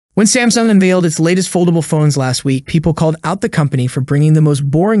When Samsung unveiled its latest foldable phones last week, people called out the company for bringing the most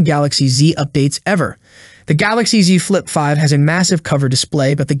boring Galaxy Z updates ever. The Galaxy Z Flip 5 has a massive cover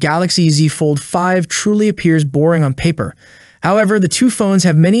display, but the Galaxy Z Fold 5 truly appears boring on paper. However, the two phones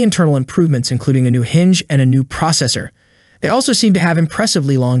have many internal improvements, including a new hinge and a new processor. They also seem to have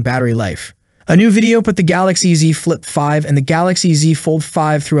impressively long battery life. A new video put the Galaxy Z Flip 5 and the Galaxy Z Fold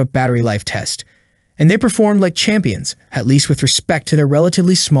 5 through a battery life test, and they performed like champions, at least with respect to their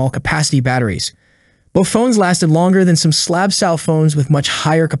relatively small capacity batteries. Both phones lasted longer than some slab-style phones with much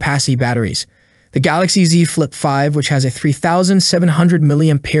higher capacity batteries. The Galaxy Z Flip 5, which has a 3,700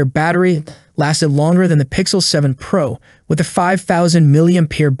 mAh battery, lasted longer than the Pixel 7 Pro with a 5,000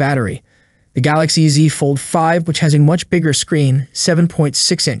 mAh battery. The Galaxy Z Fold 5, which has a much bigger screen,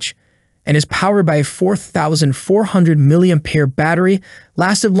 7.6-inch, and is powered by a 4,400 mAh battery,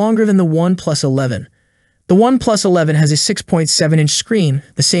 lasted longer than the OnePlus 11. The OnePlus 11 has a 6.7-inch screen,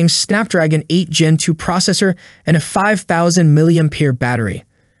 the same Snapdragon 8 Gen 2 processor, and a 5,000 mAh battery.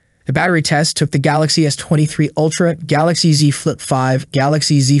 The battery test took the Galaxy S23 Ultra, Galaxy Z Flip 5,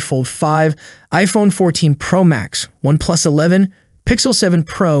 Galaxy Z Fold 5, iPhone 14 Pro Max, OnePlus 11, Pixel 7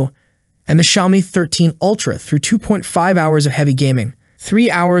 Pro, and the Xiaomi 13 Ultra through 2.5 hours of heavy gaming, 3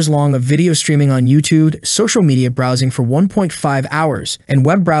 hours long of video streaming on YouTube, social media browsing for 1.5 hours, and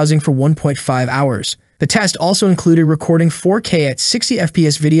web browsing for 1.5 hours. The test also included recording 4K at 60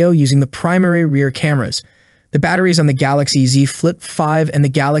 FPS video using the primary rear cameras. The batteries on the Galaxy Z Flip 5 and the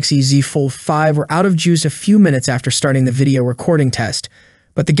Galaxy Z Fold 5 were out of juice a few minutes after starting the video recording test,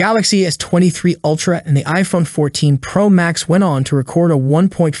 but the Galaxy S23 Ultra and the iPhone 14 Pro Max went on to record a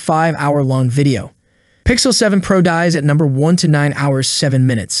 1.5-hour-long video. Pixel 7 Pro dies at number 1 to 9 hours 7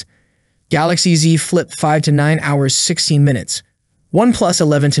 minutes. Galaxy Z Flip 5 to 9 hours 16 minutes. OnePlus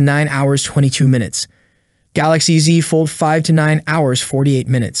 11 to 9 hours 22 minutes. Galaxy Z Fold 5 to 9 hours 48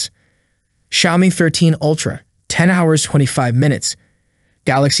 minutes. Xiaomi 13 Ultra, 10 hours 25 minutes.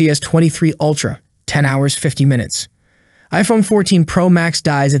 Galaxy S23 Ultra, 10 hours 50 minutes. iPhone 14 Pro Max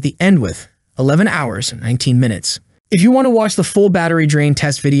dies at the end with 11 hours 19 minutes. If you want to watch the full battery drain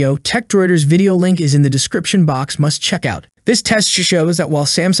test video, Tech Droider's video link is in the description box, must check out. This test shows that while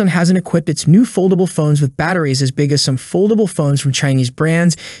Samsung hasn't equipped its new foldable phones with batteries as big as some foldable phones from Chinese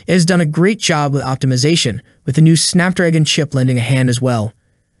brands, it has done a great job with optimization, with the new Snapdragon chip lending a hand as well.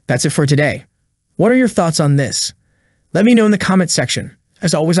 That's it for today. What are your thoughts on this? Let me know in the comment section.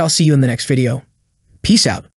 As always, I'll see you in the next video. Peace out.